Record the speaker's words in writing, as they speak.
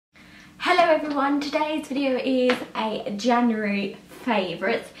Hello everyone, today's video is a January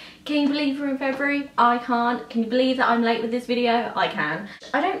favourites. Can you believe we're in February? I can't. Can you believe that I'm late with this video? I can.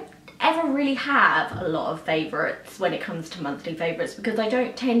 I don't ever really have a lot of favourites when it comes to monthly favourites because I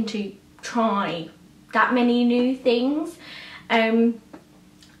don't tend to try that many new things. So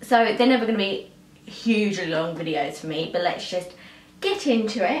they're never going to be hugely long videos for me, but let's just get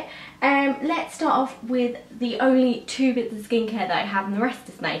into it. Let's start off with the only two bits of skincare that I have and the rest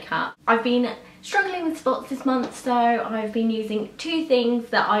is makeup. I've been struggling with spots this month, so I've been using two things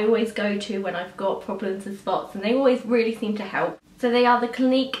that I always go to when I've got problems with spots, and they always really seem to help. So they are the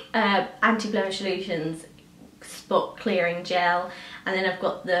Clinique Anti-Blemish Solutions Spot Clearing Gel, and then I've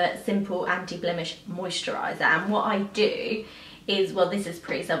got the Simple Anti-Blemish Moisturiser. And what I do is, well, this is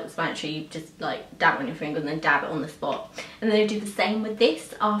pretty self-explanatory, you just like dab it on your finger and then dab it on the spot. And then I do the same with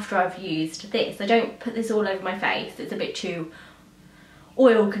this after I've used this. I don't put this all over my face, it's a bit too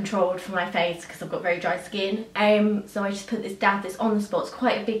oil controlled for my face because I've got very dry skin. So I just dab this on the spots,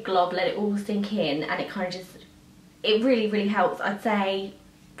 quite a big glob, let it all sink in, and it kind of just, it really helps. I'd say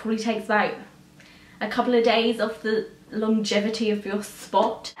probably takes about a couple of days off the longevity of your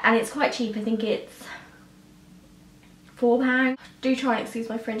spot, and it's quite cheap. I think it's £4. Do try and excuse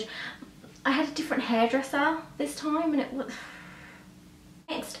my French. I had a different hairdresser this time and it was...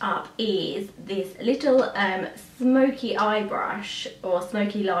 Next up is this little smoky eye brush or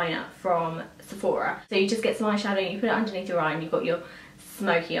smoky liner from Sephora. So you just get some eyeshadow, you put it underneath your eye and you've got your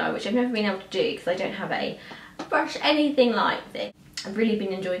smoky eye, which I've never been able to do because I don't have a brush anything like this. I've really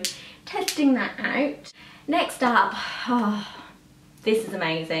been enjoying testing that out. Next up, this is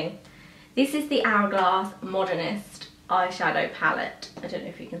amazing. This is the Hourglass Modernist eyeshadow palette. I don't know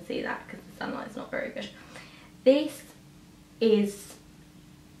if you can see that because the sunlight's not very good. This is,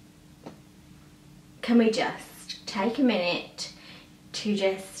 can we just take a minute to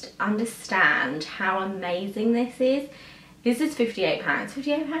just understand how amazing this is? This is £58,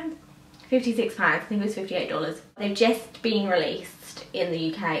 £58? £56, I think it was $58. They've just been released in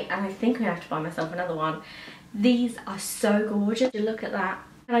the UK and I think I have to buy myself another one. These are so gorgeous. Look at that.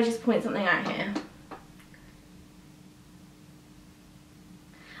 Can I just point something out here?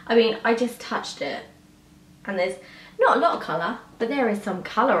 I mean, I just touched it and there's not a lot of colour, but there is some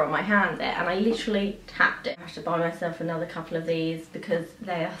colour on my hand there, and I literally tapped it. I have to buy myself another couple of these because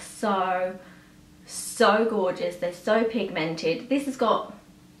they are so gorgeous. They're so pigmented. This has got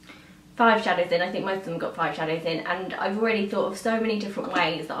 5 shadows in. I think most of them got 5 shadows in, and I've already thought of so many different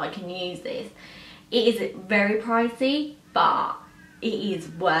ways that I can use this. It is very pricey, but it is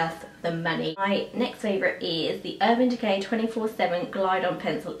worth the money. My next favourite is the Urban Decay 24/7 Glide On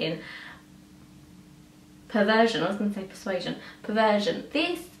Pencil in Perversion. I was going to say Persuasion. Perversion.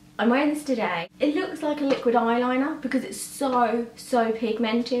 This, I'm wearing this today. It looks like a liquid eyeliner because it's so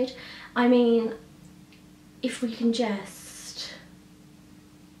pigmented. I mean, if we can just...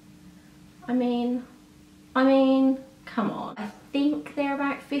 I mean, come on. I think they're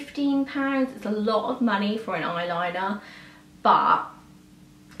about £15. It's a lot of money for an eyeliner. But,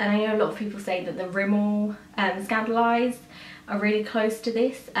 and I know a lot of people say that the Rimmel Scandaleyes are really close to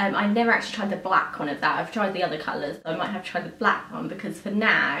this. I never actually tried the black one of that. I've tried the other colours, so I might have to try the black one because for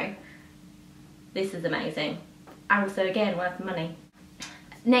now, this is amazing. And also, again, worth the money.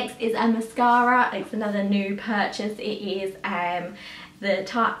 Next is a mascara. It's another new purchase. It is the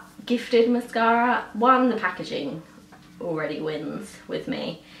Tarte Gifted Mascara. One, the packaging already wins with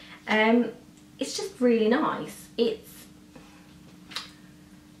me. It's just really nice. It's,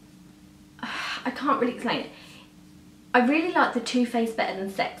 I can't really explain it. I really like the Too Faced Better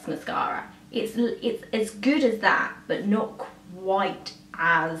Than Sex mascara. It's as good as that, but not quite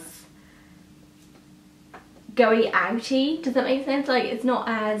as goey outy. Does that make sense? Like, it's not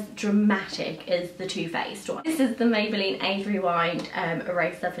as dramatic as the Too Faced one. This is the Maybelline Age Rewind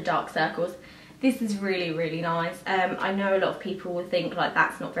eraser for dark circles. This is really nice. I know a lot of people will think like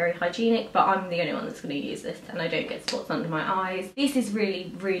that's not very hygienic, but I'm the only one that's going to use this and I don't get spots under my eyes. This is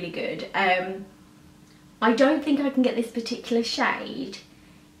really good. I don't think I can get this particular shade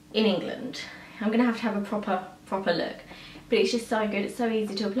in England. I'm going to have a proper look. But it's just so good. It's so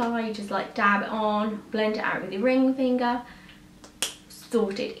easy to apply. You just like dab it on, blend it out with your ring finger.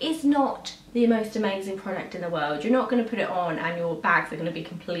 Sorted. It's not the most amazing product in the world. You're not going to put it on and your bags are going to be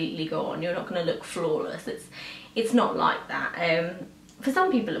completely gone. You're not going to look flawless. It's not like that. For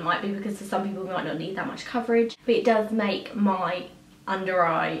some people it might be, because for some people we might not need that much coverage. But it does make my under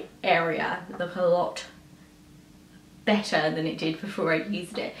eye area look a lot better than it did before I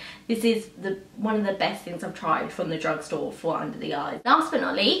used it. This is one of the best things I've tried from the drugstore for under the eyes. Last but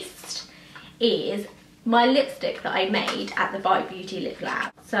not least is my lipstick that I made at the Bite Beauty Lip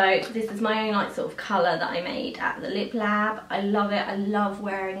Lab. So this is my own like sort of colour that I made at the Lip Lab. I love it, I love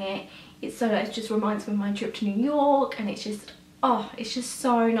wearing it. It's so nice, it just reminds me of my trip to New York, and it's just, oh, it's just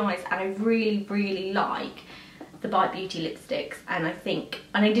so nice. And I really, really like the Bite Beauty lipsticks, and I think,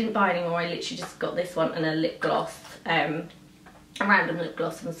 and I didn't buy any more, I literally just got this one and a lip gloss, a random lip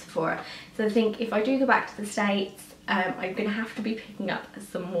gloss from Sephora. So I think if I do go back to the States, I'm gonna have to be picking up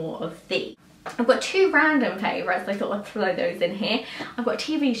some more of these. I've got two random favourites, I thought I'd throw those in here. I've got a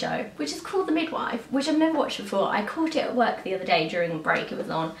TV show, which is called The Midwife, which I've never watched before. I caught it at work the other day during a break it was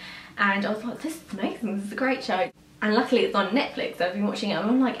on, and I was like, this is amazing, this is a great show. And luckily it's on Netflix, so I've been watching it. I'm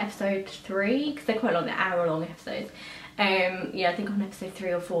on like episode 3, because they're quite long, they're hour-long episodes. Yeah, I think I'm on episode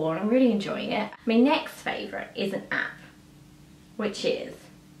 3 or 4, and I'm really enjoying it. My next favourite is an app, which is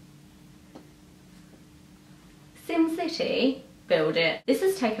SimCity BuildIt. This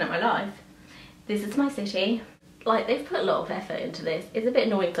has taken up my life. This is my city. Like, they've put a lot of effort into this. It's a bit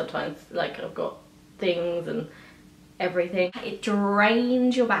annoying sometimes, like I've got things and everything. It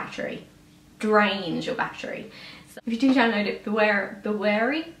drains your battery. Drains your battery. So if you do download it, beware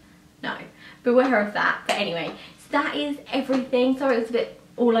of that. But anyway, so that is everything. Sorry it was a bit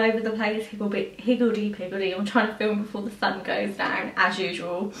all over the place, a bit higgledy-piggledy. I'm trying to film before the sun goes down, as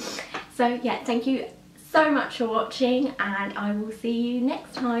usual. So yeah, thank you so much for watching, and I will see you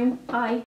next time. Bye.